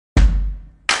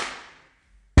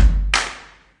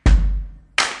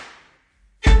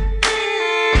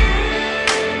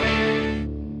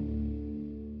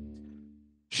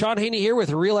Sean Haney here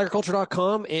with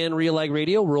RealAgriculture.com and Real Ag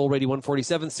Radio, Rural Radio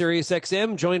 147, Sirius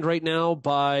XM, joined right now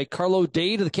by Carlo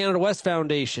Dade of the Canada West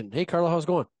Foundation. Hey, Carlo, how's it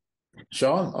going?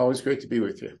 Sean, always great to be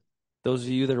with you. Those of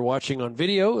you that are watching on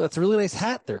video, that's a really nice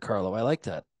hat there, Carlo. I like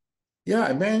that. Yeah,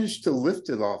 I managed to lift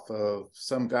it off of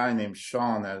some guy named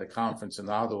Sean at a conference in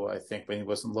Ottawa, I think, when he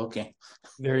wasn't looking.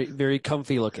 Very, very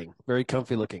comfy looking. Very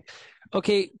comfy looking.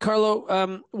 Okay,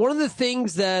 Carlo, one of the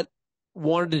things that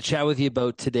wanted to chat with you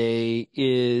about today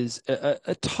is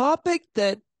a topic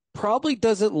that probably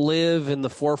doesn't live in the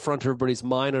forefront of everybody's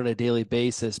mind on a daily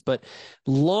basis, but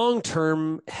long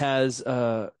term is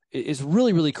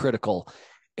really, really critical.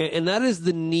 And that is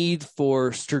the need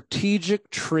for strategic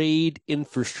trade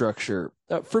infrastructure.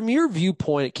 From your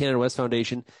viewpoint at Canada West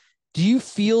Foundation, do you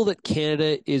feel that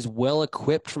Canada is well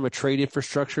equipped from a trade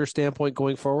infrastructure standpoint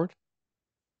going forward?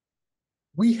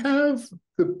 We have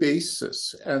the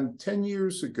basis, and 10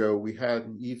 years ago, we had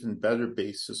an even better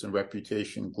basis and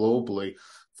reputation globally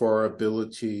for our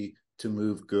ability to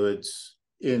move goods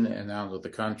in and out of the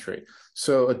country.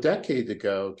 So a decade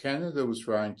ago, Canada was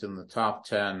ranked in the top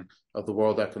 10 of the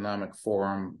World Economic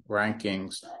Forum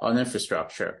rankings on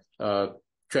infrastructure,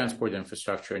 transport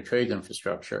infrastructure and trade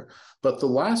infrastructure. But the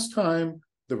last time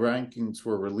the rankings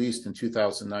were released in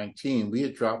 2019, we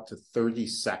had dropped to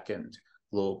 32nd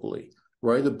globally,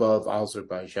 right above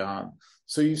Azerbaijan.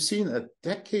 So you've seen a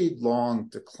decade-long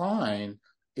decline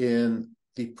in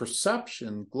the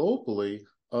perception globally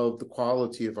of the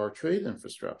quality of our trade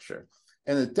infrastructure.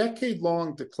 And a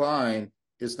decade-long decline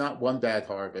is not one bad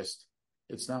harvest.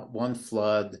 It's not one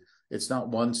flood. It's not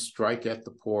one strike at the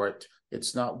port.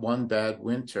 It's not one bad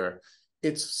winter.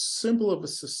 It's a symbol of a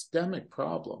systemic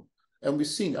problem. And we've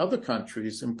seen other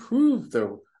countries improve their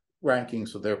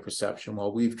rankings of their perception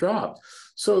while we've dropped.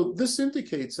 So this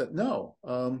indicates that no,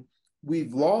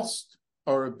 we've lost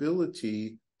our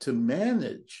ability to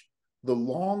manage the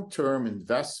long-term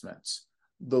investments,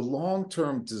 the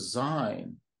long-term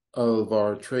design of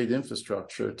our trade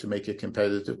infrastructure to make it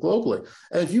competitive globally.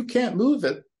 And if you can't move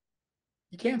it,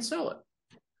 you can't sell it.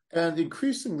 And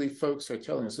increasingly, folks are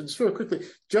telling us, and just really quickly,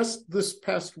 just this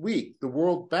past week, the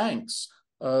World Bank's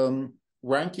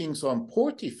rankings on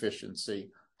port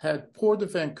efficiency had Port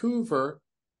of Vancouver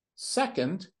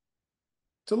second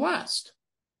to last.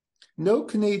 No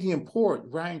Canadian port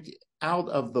ranked out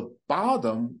of the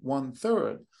bottom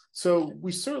 1/3. So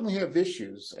we certainly have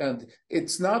issues, and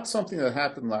it's not something that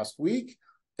happened last week,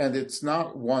 and it's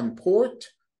not one port.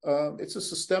 It's a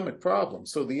systemic problem.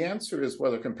 So the answer is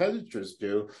what our competitors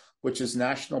do, which is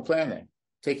national planning,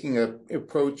 taking an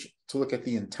approach to look at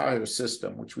the entire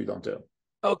system, which we don't do.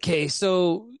 Okay,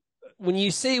 so when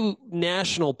you say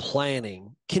national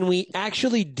planning, can we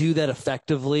actually do that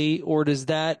effectively, or does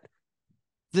that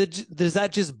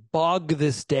just bog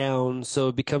this down so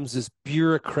it becomes this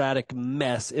bureaucratic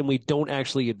mess and we don't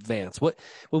actually advance?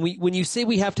 When you say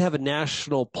we have to have a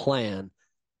national plan,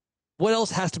 what else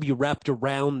has to be wrapped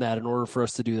around that in order for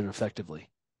us to do that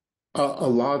effectively? A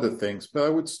lot of things, but I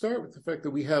would start with the fact that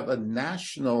we have a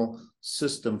national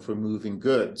system for moving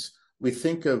goods. We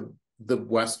think of the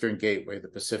Western Gateway, the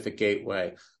Pacific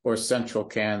Gateway, or Central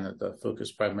Canada,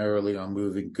 focused primarily on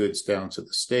moving goods down to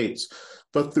the States.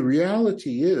 But the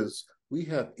reality is we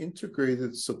have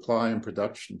integrated supply and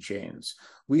production chains.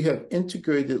 We have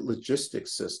integrated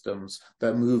logistics systems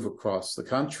that move across the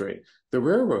country. The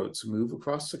railroads move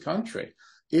across the country.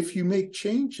 If you make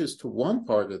changes to one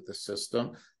part of the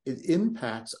system, it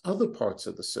impacts other parts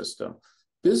of the system.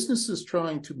 Businesses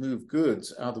trying to move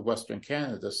goods out of Western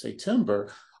Canada, say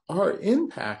timber, are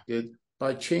impacted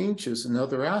by changes in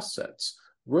other assets,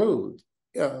 road,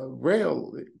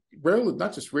 rail,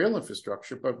 not just rail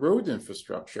infrastructure, but road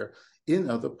infrastructure in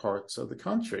other parts of the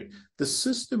country. The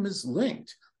system is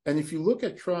linked. And if you look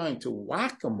at trying to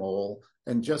whack-a-mole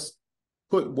and just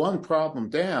put one problem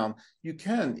down, you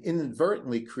can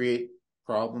inadvertently create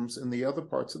problems in the other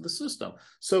parts of the system.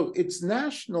 So it's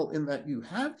national in that you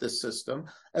have the system,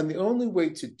 and the only way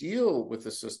to deal with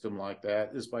a system like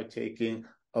that is by taking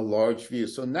a large view.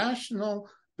 So national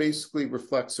basically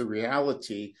reflects a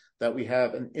reality that we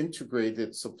have an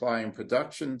integrated supply and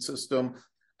production system,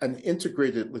 an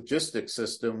integrated logistics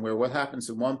system where what happens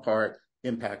in one part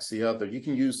impacts the other. You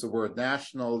can use the word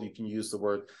national, you can use the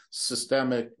word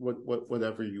systemic,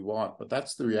 whatever you want, but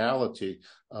that's the reality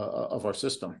of our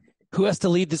system. Who has to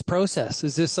lead this process?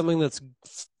 Is this something that's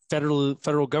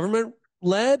federal government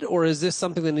led, or is this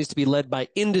something that needs to be led by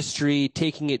industry,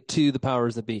 taking it to the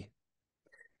powers that be?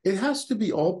 It has to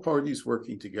be all parties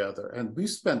working together. And we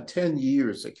spent 10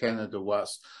 years at Canada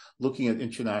West looking at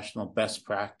international best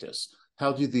practice.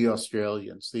 How do the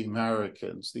Australians, the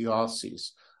Americans, the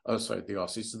Aussies,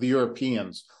 the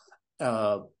Europeans,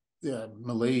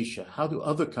 Malaysia. How do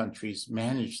other countries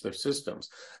manage their systems?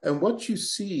 And what you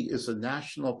see is a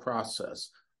national process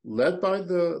led by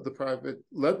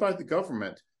the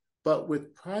government, but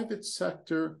with private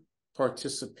sector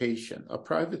participation, a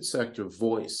private sector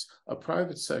voice, a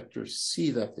private sector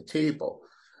seat at the table.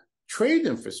 Trade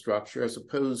infrastructure, as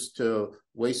opposed to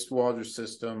wastewater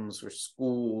systems or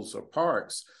schools or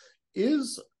parks,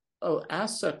 is an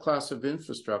asset class of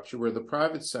infrastructure where the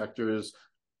private sector is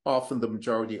often the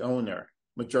majority owner,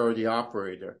 majority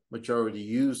operator, majority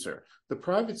user. The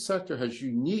private sector has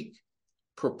unique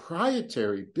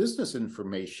proprietary business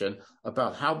information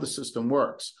about how the system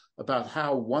works, about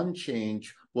how one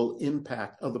change will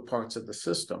impact other parts of the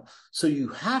system. So you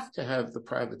have to have the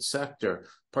private sector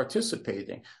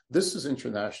participating. This is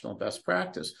international best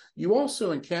practice. You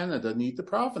also in Canada need the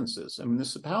provinces and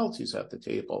municipalities at the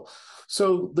table.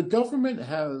 So the government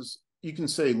has, you can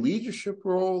say, leadership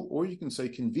role, or you can say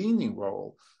convening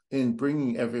role in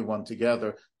bringing everyone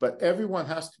together, but everyone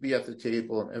has to be at the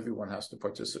table and everyone has to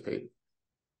participate.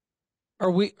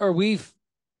 Are we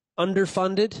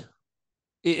underfunded?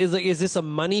 Is this a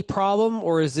money problem,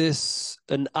 or is this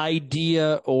an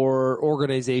idea or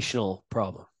organizational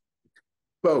problem?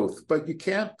 Both, but you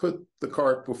can't put the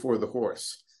cart before the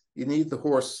horse. You need the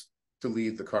horse to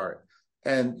lead the cart.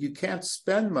 And you can't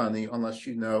spend money unless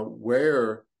you know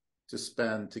where to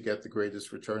spend to get the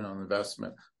greatest return on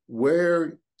investment,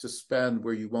 where to spend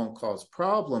where you won't cause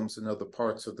problems in other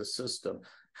parts of the system,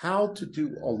 how to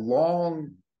do a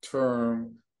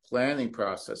long-term planning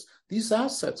process. These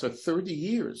assets are 30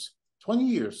 years, 20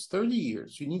 years, 30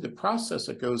 years. You need a process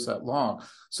that goes that long.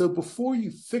 So before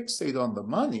you fixate on the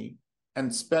money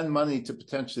and spend money to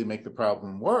potentially make the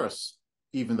problem worse,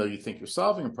 even though you think you're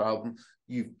solving a problem,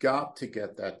 you've got to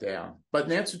get that down. But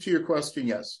in answer to your question,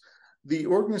 yes, the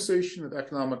Organization of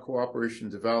Economic Cooperation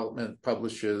and Development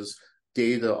publishes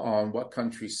data on what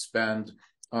countries spend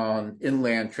on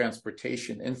inland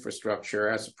transportation infrastructure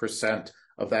as a percent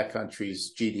of that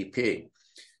country's GDP.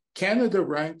 Canada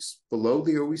ranks below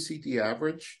the OECD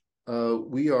average.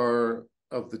 We are,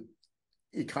 of the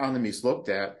economies looked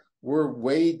at, we're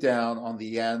way down on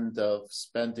the end of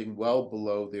spending well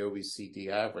below the OECD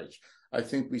average. I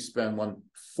think we spend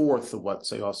 1/4 of what,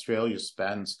 say, Australia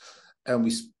spends, and we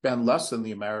spend less than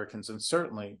the Americans, and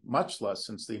certainly much less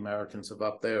since the Americans have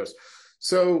upped theirs.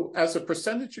 So as a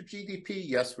percentage of GDP,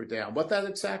 yes, we're down. What that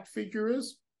exact figure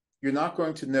is, you're not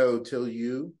going to know till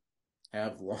you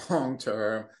have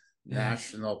long-term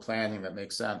national planning that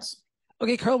makes sense.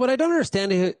 Okay, Carl, what I don't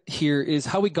understand here is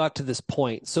how we got to this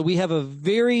point. So we have a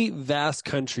very vast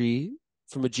country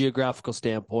from a geographical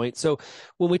standpoint. So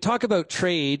when we talk about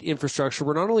trade infrastructure,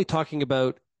 we're not only talking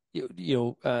about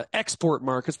export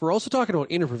markets, we're also talking about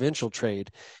interprovincial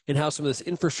trade and how some of this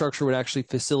infrastructure would actually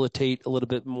facilitate a little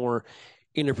bit more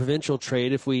interprovincial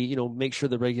trade if we, make sure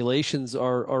the regulations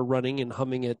are running and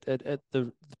humming at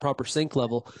the proper sync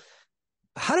level.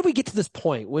 How did we get to this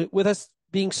point with us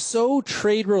being so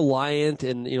trade reliant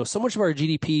and, so much of our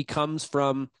GDP comes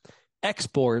from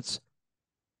exports?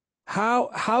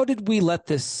 How did we let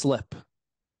this slip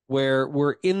where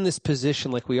we're in this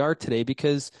position like we are today?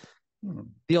 Because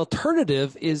the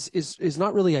alternative is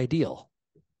not really ideal.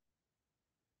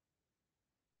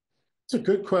 It's a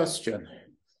good question.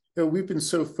 We've been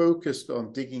so focused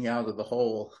on digging out of the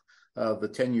hole,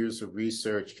 the 10 years of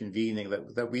research convening,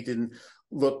 that we didn't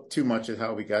look too much at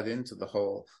how we got into the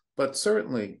hole. But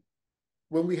certainly,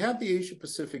 when we had the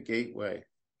Asia-Pacific Gateway,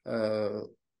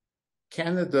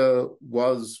 Canada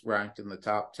was ranked in the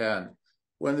top 10.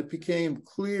 When it became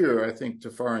clear, I think, to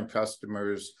foreign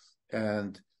customers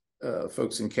and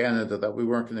folks in Canada that we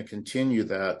weren't going to continue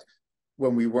that,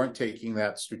 when we weren't taking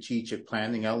that strategic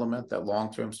planning element, that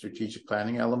long-term strategic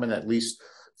planning element, at least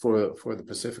for the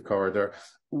Pacific Corridor,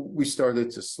 we started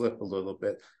to slip a little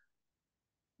bit.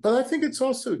 But I think it's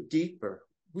also deeper.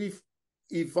 We've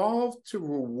evolved to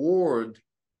reward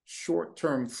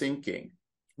short-term thinking.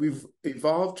 We've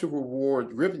evolved to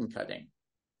reward ribbon cutting,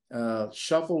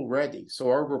 shovel ready. So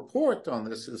our report on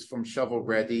this is from shovel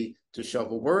ready to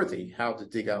shovel worthy, how to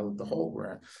dig out of the hole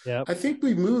we're in. Yep. I think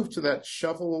we moved to that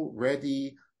shovel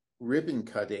ready ribbon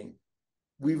cutting.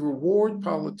 We reward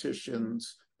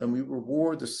politicians and we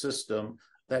reward a system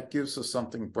that gives us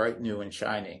something bright, new, and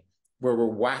shiny, where we're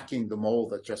whacking the mole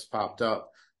that just popped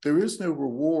up. There is no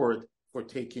reward for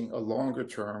taking a longer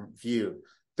term view.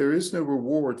 There is no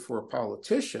reward for a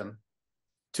politician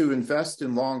to invest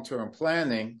in long-term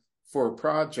planning for a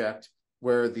project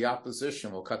where the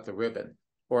opposition will cut the ribbon,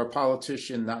 or a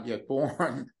politician not yet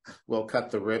born will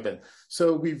cut the ribbon.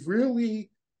 So we've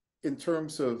really, in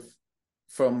terms of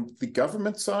from the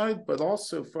government side, but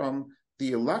also from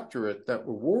the electorate that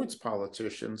rewards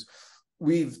politicians,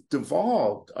 we've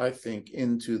devolved, I think,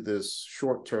 into this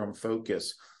short-term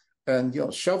focus.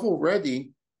 And, shovel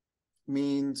ready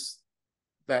means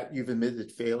that you've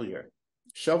admitted failure.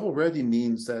 Shovel ready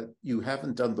means that you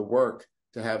haven't done the work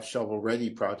to have shovel ready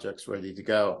projects ready to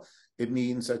go. It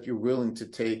means that you're willing to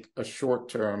take a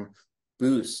short-term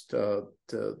boost to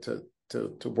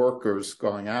workers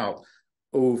going out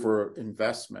over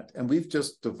investment. And we've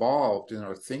just devolved in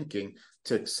our thinking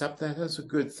to accept that as a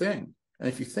good thing. And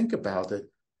if you think about it,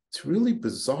 it's really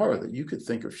bizarre that you could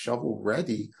think of shovel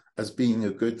ready as being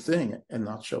a good thing and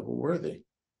not shovel worthy.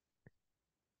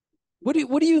 What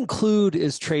do you include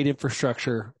as trade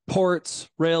infrastructure? Ports,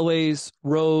 railways,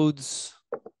 roads,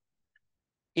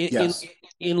 Yes.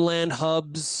 inland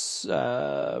hubs,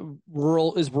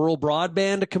 rural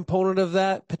broadband a component of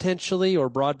that potentially, or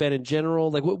broadband in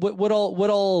general? Like what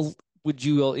all would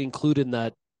you include in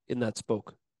that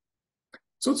spoke?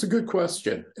 So it's a good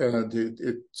question.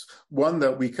 It's one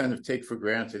that we kind of take for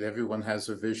granted. Everyone has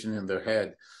a vision in their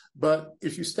head. But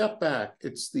if you step back,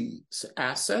 it's the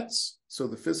assets, so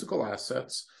the physical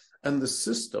assets, and the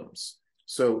systems,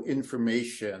 so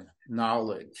information,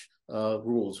 knowledge,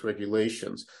 rules,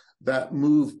 regulations, that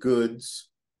move goods,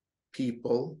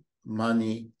 people,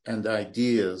 money, and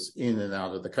ideas in and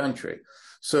out of the country.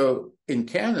 So in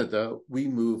Canada, we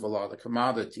move a lot of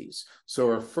commodities.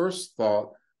 So our first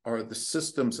thought are the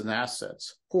systems and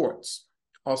assets, ports,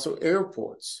 also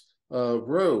airports,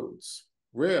 roads,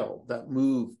 rail that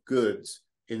move goods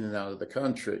in and out of the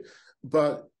country.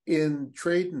 But in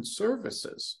trade and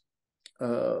services,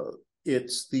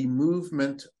 it's the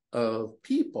movement of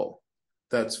people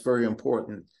that's very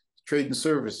important. Trade and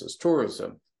services,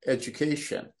 tourism,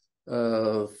 education,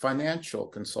 financial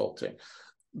consulting.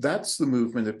 That's the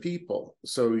movement of people.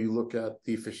 So you look at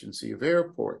the efficiency of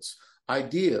airports,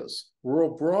 ideas,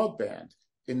 rural broadband,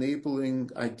 enabling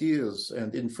ideas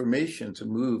and information to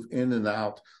move in and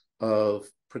out of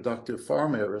productive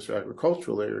farm areas or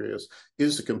agricultural areas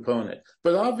is a component.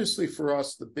 But obviously for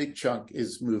us, the big chunk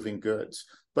is moving goods.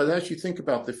 But as you think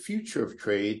about the future of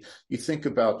trade, you think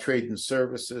about trade and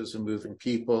services and moving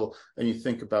people, and you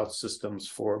think about systems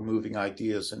for moving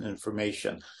ideas and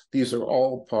information. These are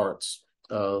all parts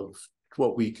of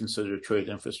what we consider trade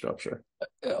infrastructure.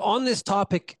 On this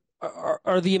topic,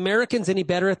 are the Americans any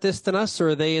better at this than us, or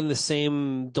are they in the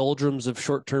same doldrums of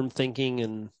short-term thinking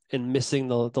and missing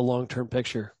the long-term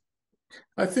picture?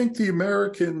 I think the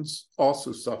Americans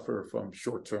also suffer from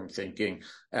short-term thinking,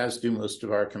 as do most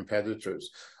of our competitors.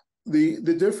 The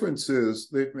difference is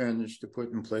they've managed to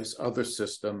put in place other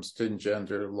systems to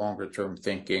engender longer-term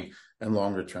thinking and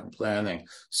longer-term planning.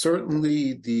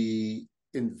 Certainly the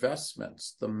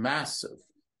investments, the massive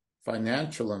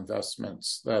financial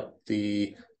investments that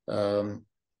the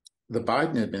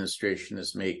Biden administration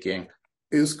is making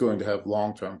is going to have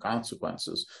long-term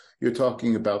consequences. You're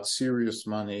talking about serious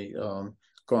money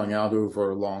going out over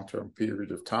a long-term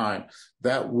period of time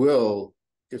that will,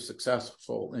 if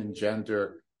successful,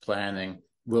 engender planning,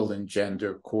 will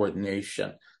engender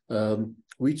coordination.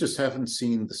 We just haven't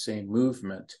seen the same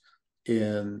movement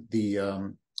in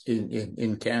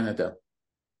Canada.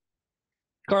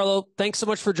 Carlo, thanks so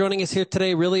much for joining us here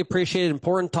today. Really appreciate it.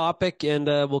 Important topic, and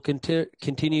we'll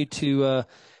continue to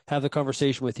have the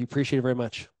conversation with you. Appreciate it very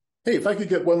much. Hey, if I could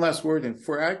get one last word in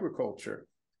for agriculture,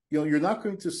 you're not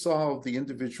going to solve the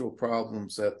individual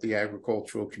problems that the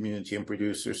agricultural community and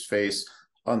producers face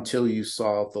until you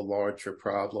solve the larger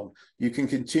problem. You can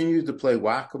continue to play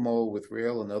whack-a-mole with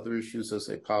rail and other issues as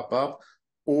they pop up,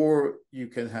 or you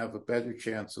can have a better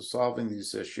chance of solving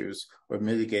these issues or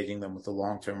mitigating them with a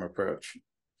long-term approach.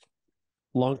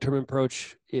 Long-term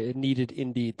approach needed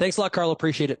indeed. Thanks a lot, Carlo.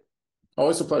 Appreciate it.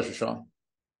 Always a pleasure, Sean.